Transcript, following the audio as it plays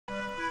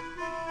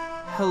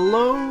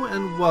Hello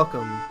and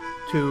welcome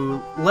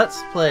to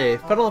Let's Play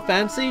Final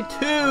Fantasy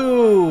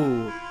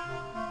II!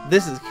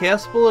 This is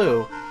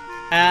Kaosubaloo,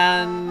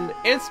 and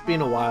it's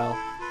been a while.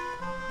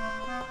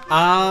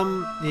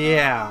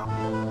 Yeah.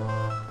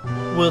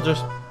 We'll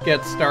just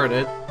get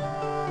started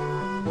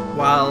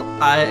while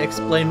I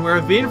explain where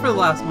I've been for the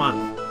last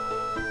month.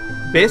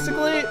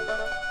 Basically,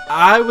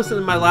 I was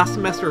in my last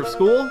semester of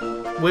school,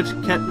 which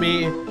kept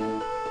me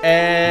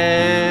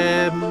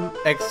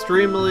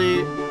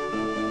extremely...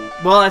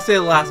 well, I say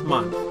the last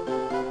month.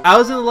 I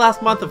was in the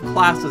last month of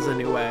classes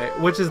anyway,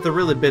 which is the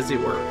really busy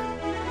work.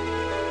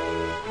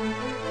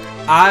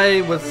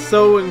 I was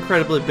so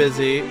incredibly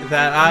busy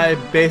that I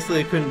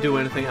basically couldn't do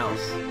anything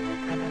else.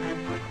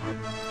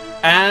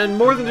 And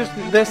more than just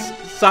this,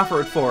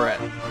 suffered for it,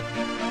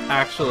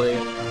 actually.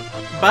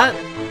 But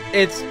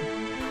it's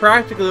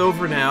practically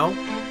over now,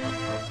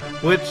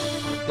 which,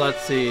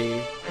 let's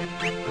see.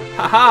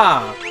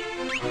 Haha!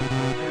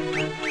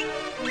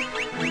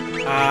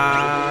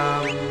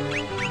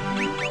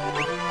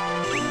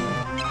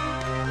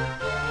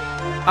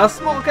 A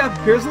small gap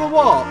appears in the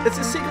wall. It's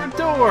a secret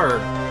door.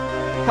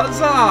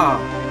 Huzzah!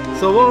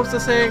 So what was I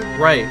saying?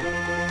 Right.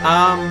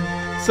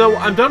 So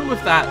I'm done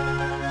with that.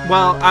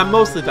 Well, I'm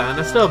mostly done.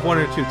 I still have one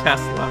or two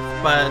tests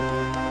left, but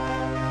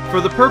for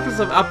the purpose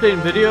of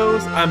updating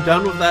videos, I'm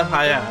done with that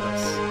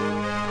hiatus.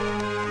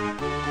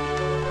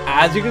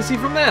 As you can see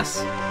from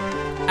this.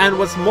 And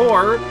what's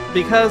more,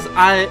 because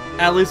I,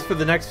 at least for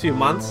the next few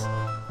months,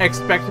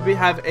 expect to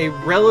have a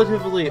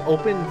relatively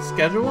open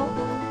schedule,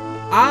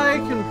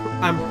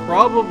 I'm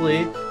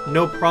probably,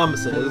 no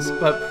promises,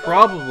 but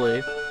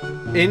probably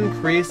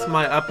increase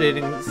my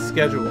updating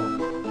schedule.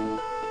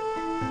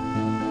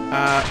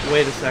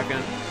 Wait a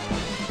second.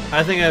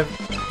 I think I've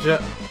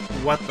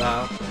what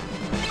the?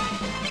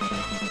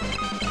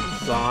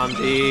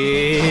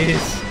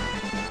 Zombies.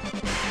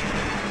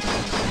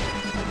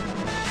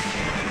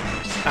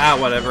 Ah,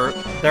 whatever.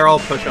 They're all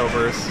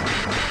pushovers.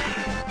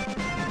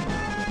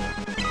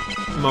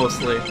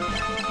 Mostly.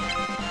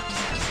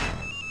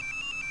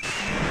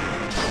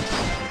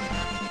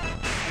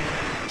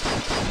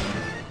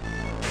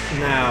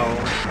 Now,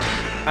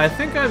 I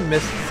think I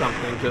missed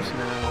something just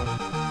now.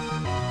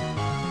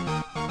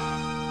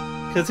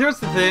 Because here's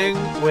the thing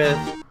with...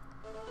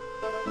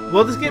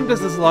 well, this game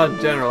does this a lot in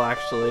general,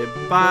 actually,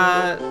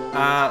 but,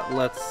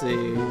 let's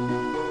see.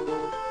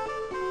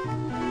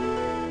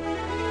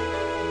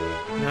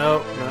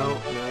 No.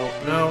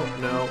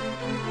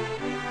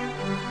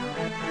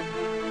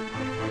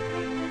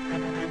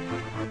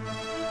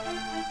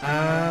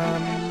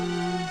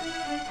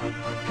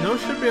 No, it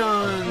should be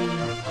on...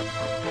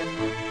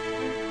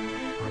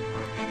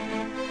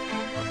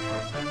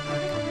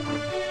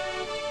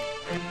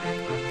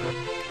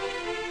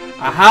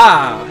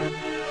 aha!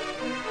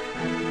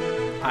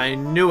 I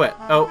knew it.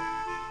 Oh.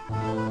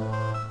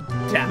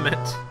 Damn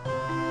it.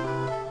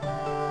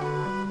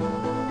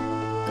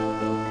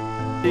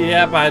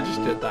 Yep, I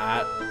just did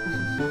that.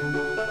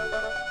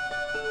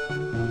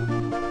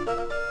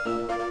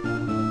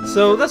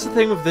 So that's the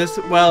thing with this.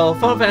 Well,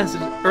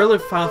 early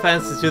Final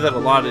Fantasies do that a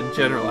lot in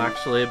general,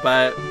 actually,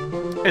 but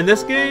in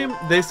this game,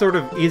 they sort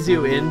of ease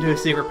you into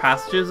secret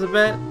passages a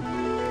bit.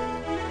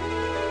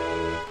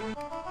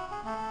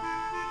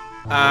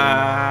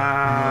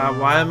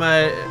 Why am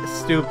I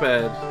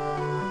stupid?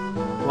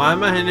 Why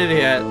am I an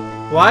idiot?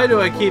 Why do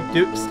I keep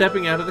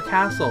stepping out of the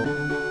castle?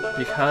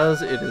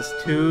 Because it is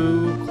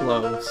too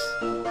close.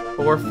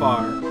 Or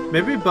far.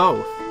 Maybe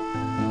both.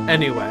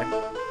 Anyway.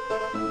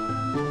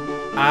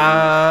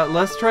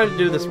 Let's try to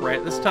do this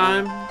right this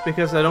time,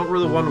 because I don't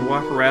really want to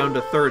walk around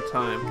a third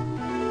time.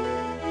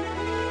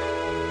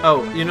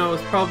 Oh, you know,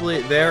 it's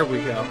probably... there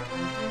we go.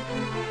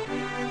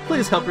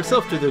 Please help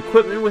yourself to the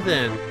equipment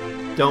within.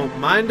 Don't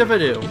mind if I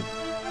do.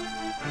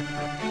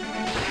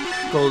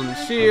 Golden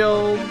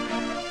shield,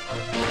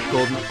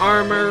 golden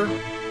armor,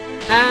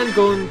 and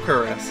golden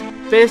cuirass.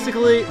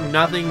 Basically,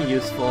 nothing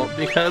useful,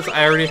 because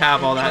I already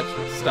have all that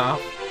stuff.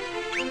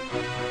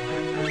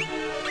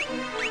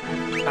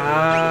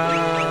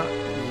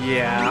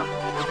 Yeah.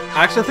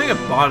 Actually, I think I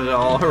bought it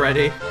all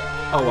already.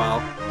 Oh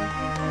well.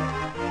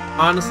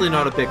 Honestly,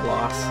 not a big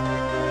loss.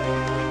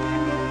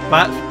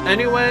 But,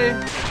 anyway,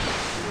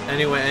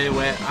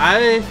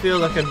 I feel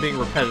like I'm being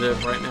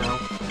repetitive right now.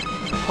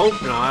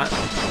 Hope not.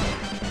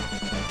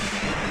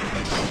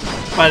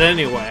 But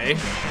anyway,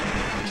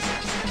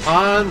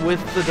 on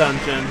with the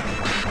dungeon.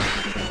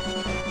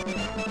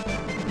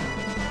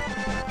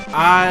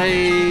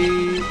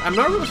 I'm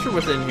not really sure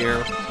what's in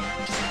here.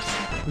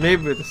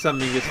 Maybe there's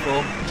something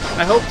useful.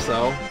 I hope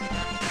so.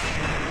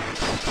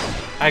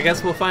 I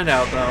guess we'll find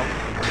out, though.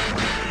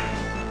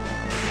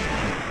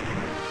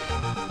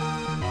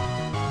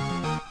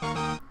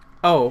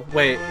 Oh,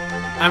 wait.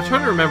 I'm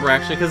trying to remember,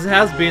 actually, because it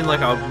has been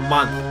like a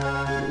month,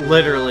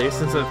 literally,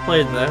 since I've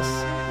played this.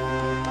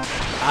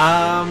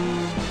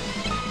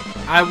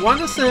 I want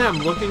to say I'm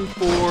looking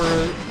for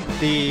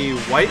the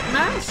white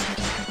mask?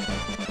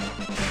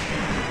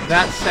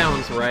 That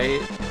sounds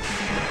right.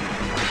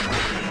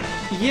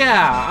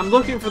 Yeah, I'm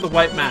looking for the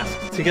white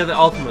mask to get the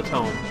ultimate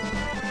tome.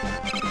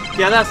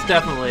 Yeah, that's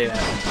definitely it.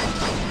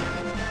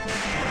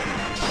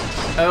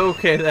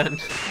 Okay then.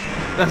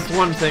 That's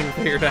one thing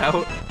figured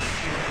out.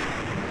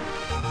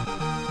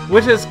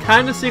 Which is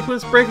kind of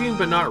sequence breaking,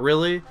 but not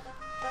really.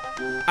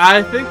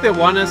 I think they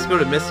wanted us to go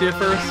to Mistia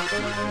first,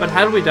 but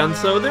had we done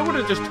so, they would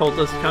have just told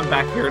us to come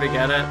back here to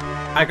get it.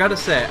 I gotta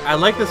say, I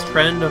like this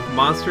trend of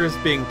monsters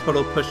being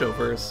total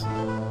pushovers.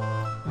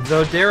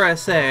 Though dare I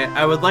say,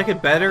 I would like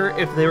it better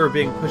if they were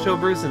being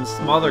pushovers in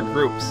smaller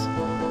groups.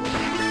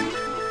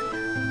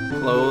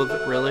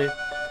 Clothed, really?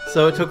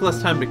 So it took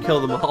less time to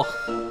kill them all.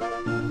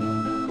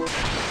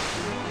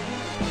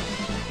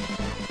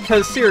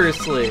 Because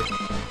seriously,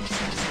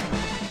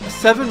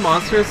 7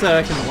 monsters that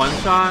I can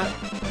one-shot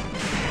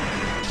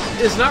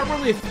is not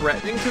really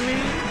threatening to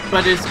me,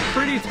 but it's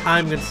pretty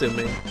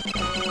time-consuming.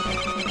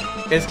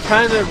 It's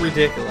kind of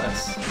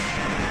ridiculous.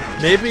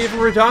 Maybe even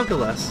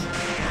redonkulous.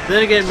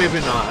 Then again, maybe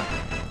not.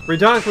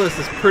 Redonkulous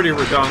is pretty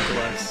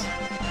redonkulous.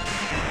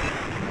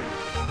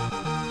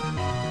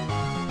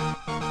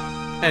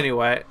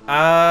 Anyway,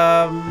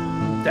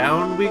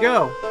 down we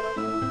go.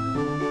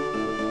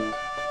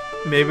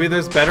 Maybe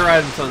there's better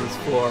items on this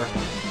floor.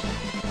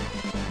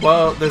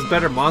 Well, there's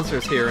better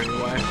monsters here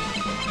anyway.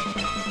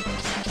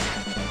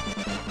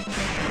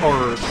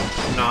 Or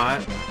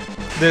not.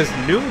 There's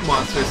new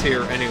monsters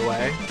here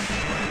anyway.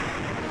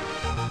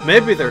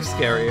 Maybe they're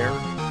scarier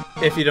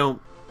if you don't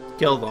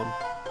kill them.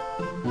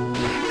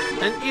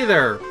 And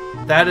either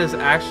that is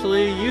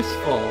actually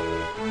useful.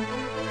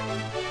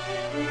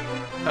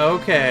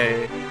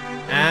 Okay.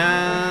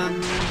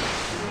 And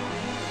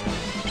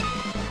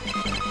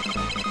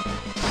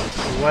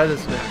what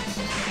is next?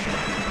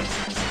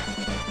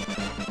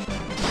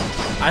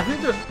 I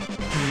think that...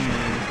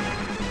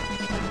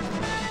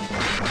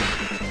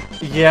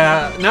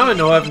 Yeah, now I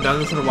know I haven't done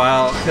this in a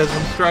while, because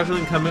I'm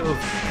struggling coming with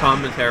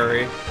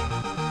commentary.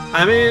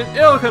 I mean,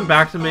 it'll come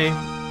back to me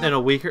in a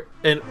week,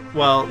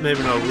 well,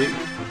 maybe not a week.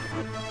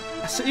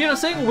 So, you know,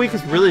 saying a week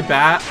is really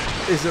bad,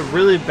 is a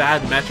really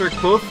bad metric,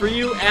 both for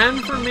you and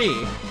for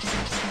me.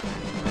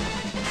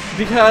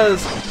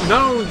 Because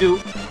not only do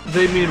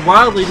they mean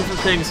wildly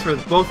different things for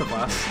both of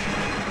us,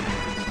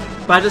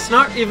 but it's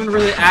not even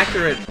really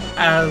accurate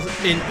as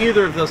in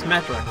either of those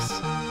metrics.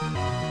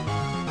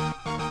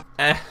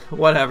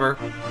 Whatever.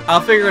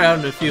 I'll figure it out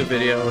in a few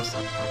videos.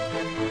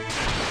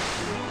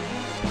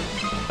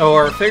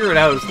 Or figure it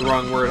out is the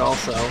wrong word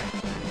also.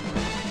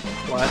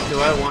 What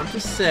do I want to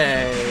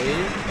say?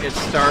 It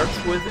starts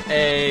with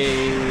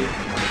a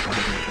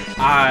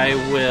I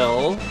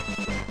will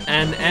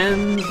and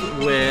ends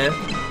with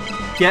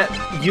get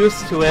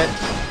used to it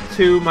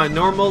to my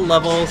normal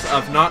levels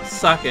of not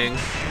sucking,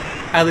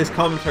 at least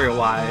commentary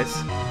wise,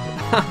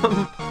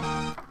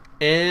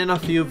 in a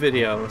few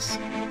videos.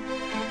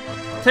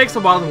 Takes a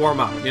while to warm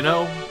up, you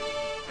know?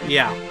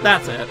 Yeah,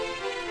 that's it.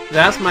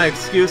 That's my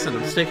excuse and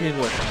I'm sticking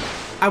with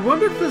it. I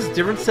wonder if there's a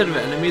different set of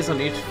enemies on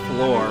each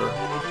floor.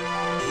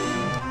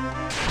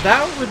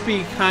 That would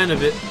be kind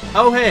of it.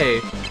 Oh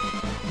hey,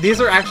 these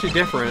are actually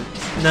different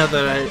now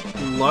that I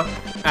look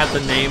at the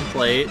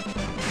nameplate.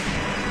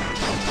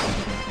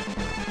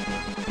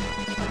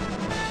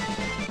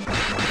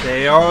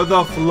 They are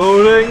the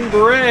floating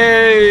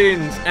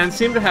brains and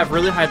seem to have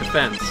really high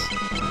defense.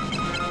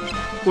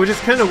 Which is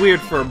kind of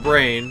weird for a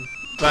brain,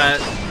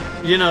 but,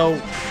 you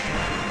know,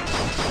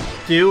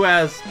 do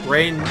as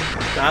brain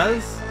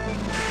does?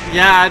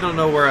 Yeah, I don't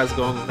know where I was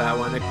going with that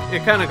one.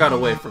 It kind of got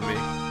away from me.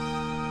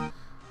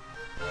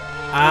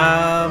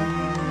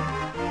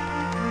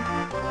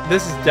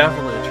 This is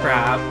definitely a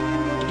trap.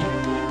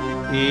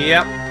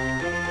 Yep.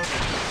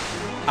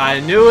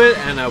 I knew it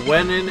and I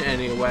went in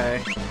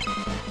anyway.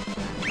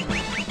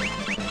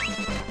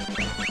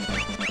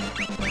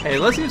 Hey,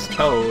 let's use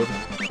Toad.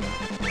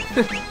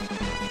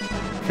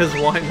 Because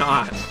why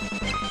not?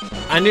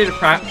 I need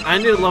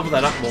to level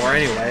that up more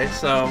anyway,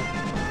 so...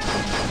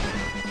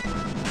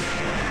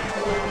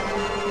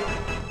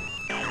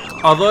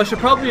 Although I should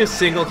probably use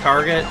single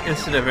target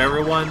instead of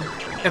everyone,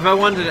 if I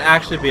wanted to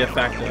actually be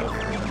effective.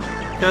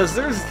 Because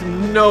there's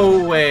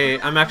no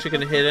way I'm actually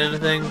going to hit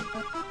anything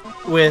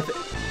with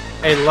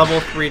a level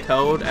 3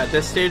 Toad at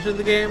this stage of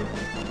the game,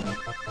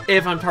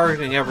 if I'm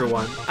targeting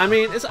everyone. I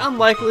mean, it's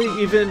unlikely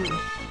even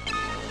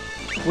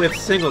with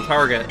single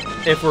target,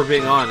 if we're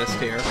being honest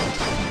here.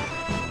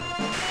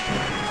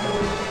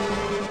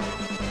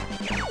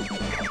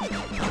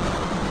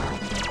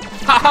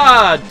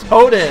 Haha!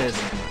 TOADED!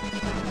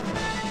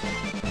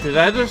 Did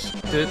I just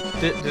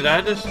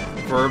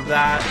verb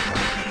that?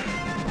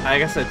 I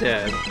guess I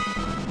did.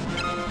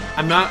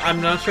 I'm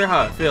not sure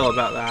how I feel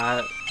about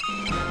that.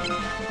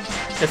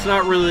 It's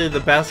not really the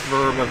best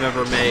verb I've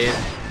ever made.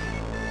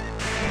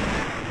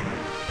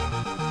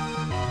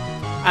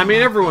 I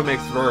mean, everyone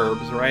makes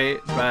verbs, right?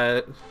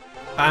 But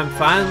I'm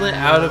finally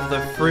out of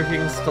the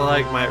freaking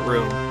stalagmite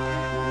room.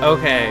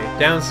 Okay,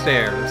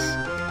 downstairs.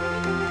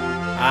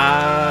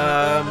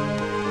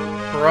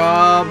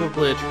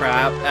 Probably a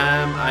trap.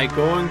 Am I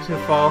going to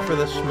fall for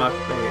the schmuck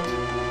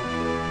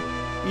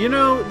bait? You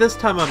know, this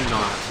time I'm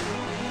not.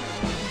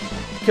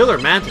 Killer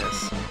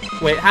Mantis.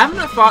 Wait, haven't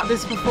I fought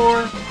this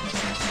before?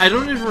 I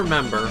don't even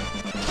remember.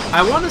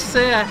 I want to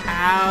say I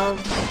have,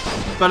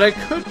 but I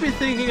could be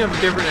thinking of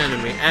a different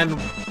enemy. And,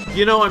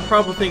 you know, I'm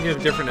probably thinking of a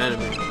different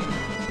enemy.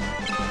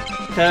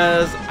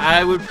 Because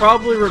I would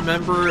probably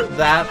remember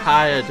that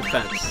high a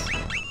defense.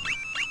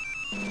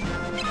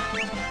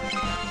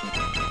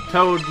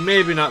 Toad,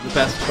 maybe not the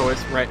best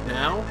choice right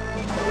now.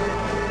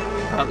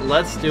 But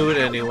let's do it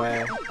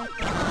anyway.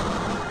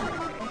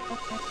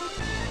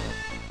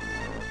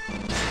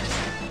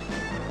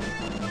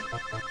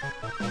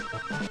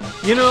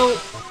 You know,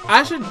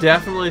 I should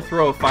definitely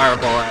throw a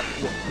fireball at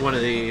one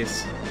of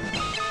these.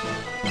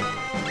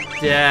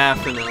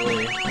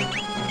 Definitely.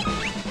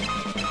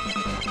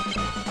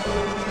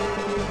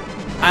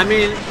 I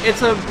mean,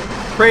 it's a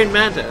praying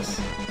mantis.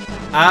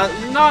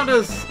 Not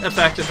as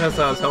effective as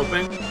I was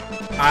hoping,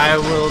 I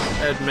will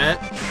admit.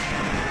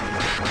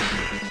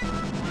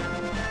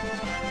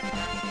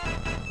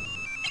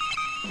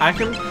 I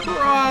can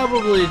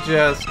probably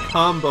just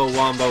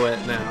combo-wombo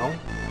it now.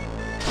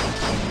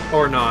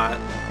 Or not.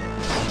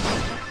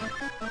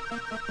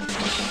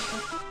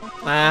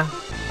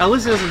 At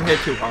least it doesn't hit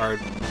too hard.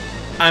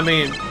 I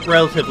mean,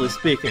 relatively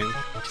speaking.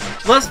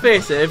 Let's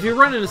face it, if you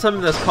run into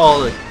something that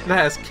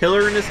has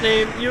killer in its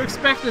name, you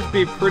expect it to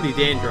be pretty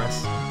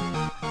dangerous.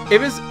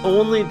 If it's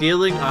only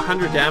dealing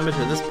 100 damage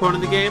at this point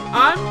in the game,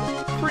 I'm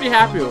pretty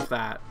happy with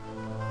that.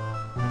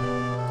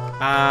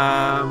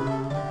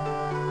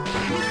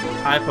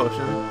 High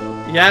potion.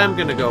 Yeah, I'm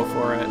gonna go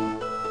for it.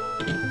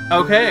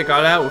 Okay, I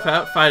got out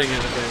without fighting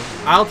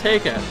anything. I'll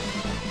take it.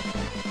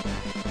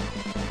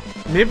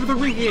 Maybe they're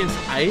weak against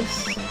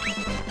ice?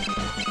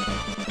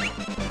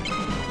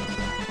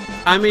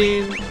 I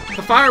mean,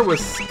 the fire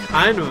was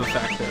kind of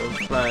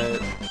effective,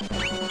 but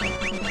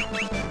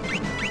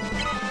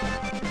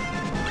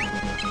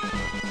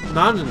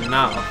not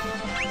enough.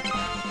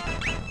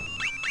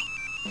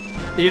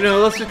 You know,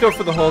 let's just go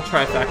for the whole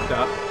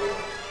trifecta.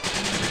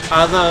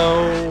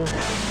 Although,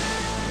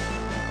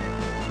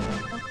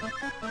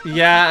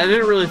 yeah, I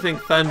didn't really think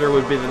thunder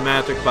would be the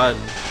magic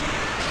button.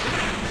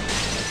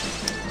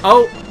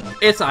 Oh,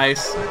 it's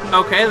ice.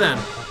 Okay then.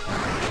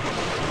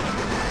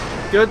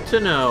 Good to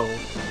know.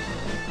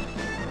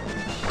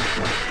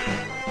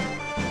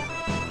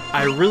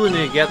 I really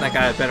need to get that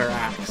guy a better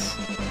axe.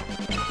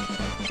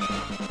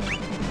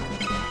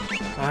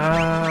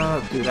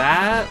 Do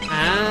that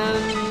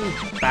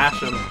and bash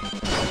him.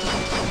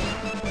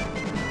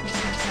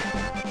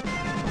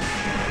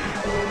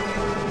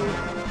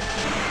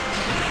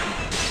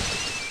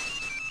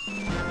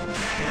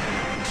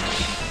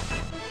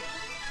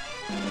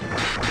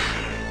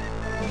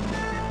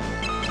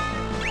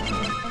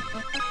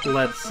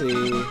 Let's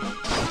see.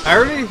 I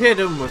already hit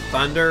him with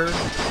thunder,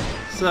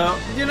 so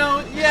you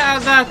know, yeah,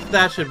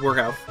 that should work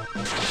out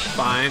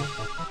fine.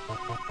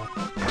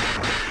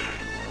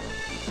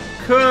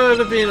 Could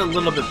have been a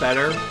little bit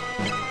better.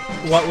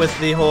 What with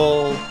the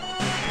whole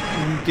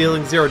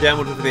dealing 0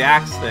 damage with the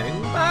axe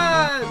thing,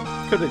 but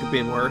could have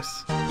been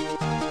worse.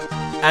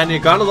 And you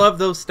gotta love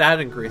those stat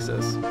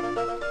increases.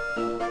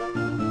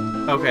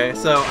 Okay,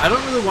 so I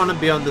don't really want to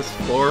be on this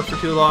floor for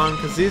too long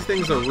because these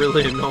things are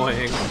really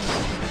annoying.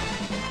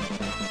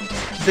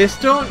 They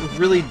still aren't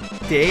really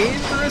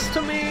dangerous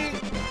to me,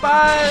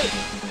 but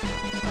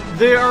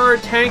they are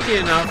tanky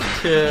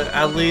enough to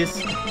at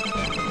least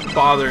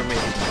bother me.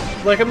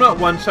 Like, I'm not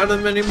one-shotting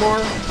them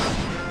anymore,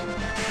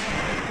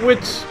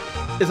 which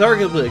is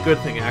arguably a good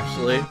thing,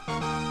 actually.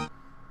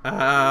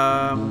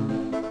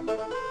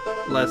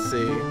 Let's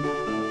see.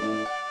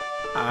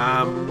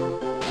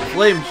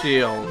 Flame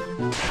shield.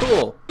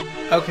 Cool.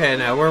 Okay,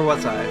 now where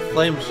was I?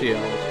 Flame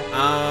shield.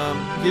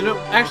 You know,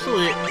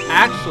 actually,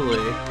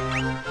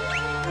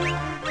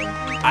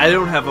 I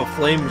don't have a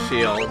flame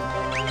shield.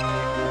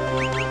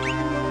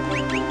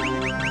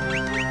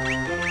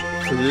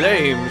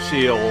 Flame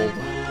shield.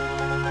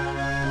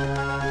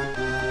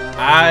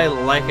 I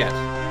like it.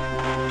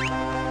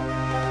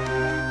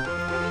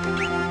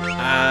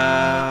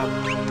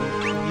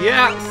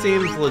 Yeah,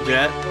 seems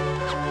legit.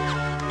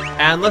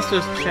 And let's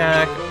just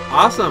check.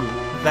 Awesome.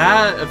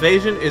 That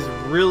evasion is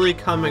really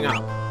coming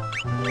up.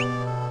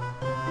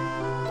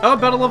 Oh,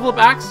 better level up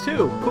axe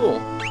too.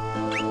 Cool.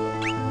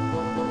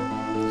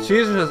 She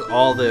usually has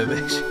all the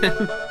evasion.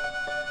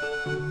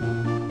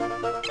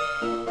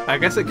 I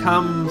guess it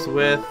comes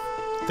with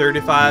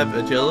 35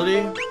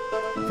 agility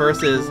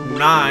versus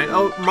 9.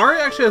 Oh,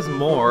 Mario actually has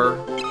more.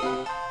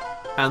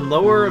 And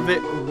lower of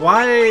it.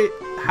 Why?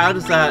 How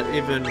does that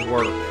even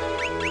work?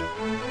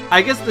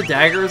 I guess the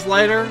dagger is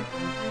lighter.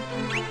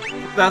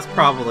 That's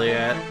probably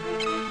it.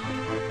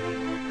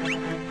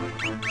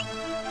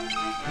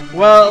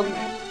 Well,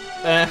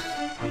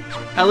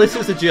 at least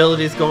his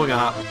agility is going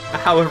up,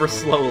 however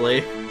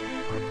slowly.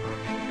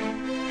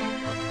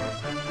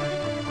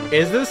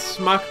 Is this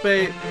schmuck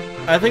bait?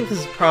 I think this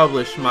is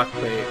probably schmuck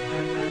bait.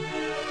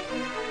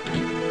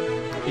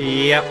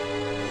 Yep.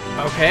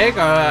 Okay,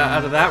 got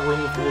out of that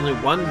room with only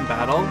one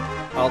battle.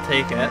 I'll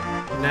take it.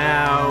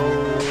 Now,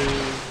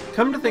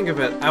 come to think of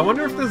it, I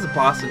wonder if there's a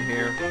boss in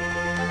here.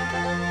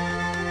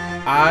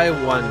 I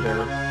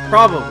wonder.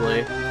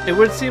 Probably. It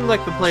would seem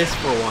like the place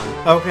for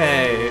one.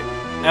 Okay,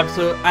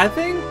 episode... I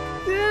think...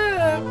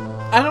 Yeah,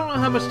 I don't know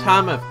how much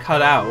time I've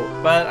cut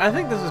out, but I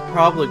think this is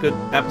probably a good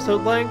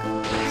episode length.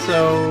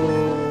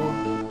 So...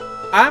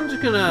 I'm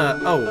just gonna...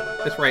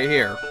 Oh, it's right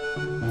here.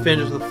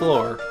 Finish the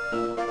floor.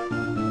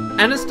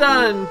 And it's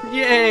done!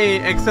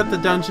 Yay! Except the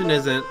dungeon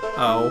isn't.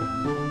 Oh.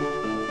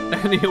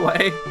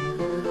 Anyway.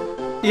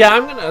 Yeah,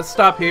 I'm gonna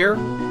stop here.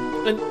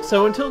 And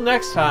so until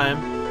next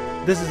time,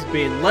 this has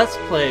been Let's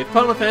Play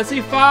Final Fantasy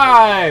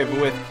V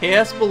with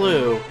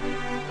Kaosubaloo.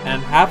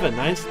 And have a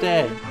nice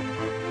day.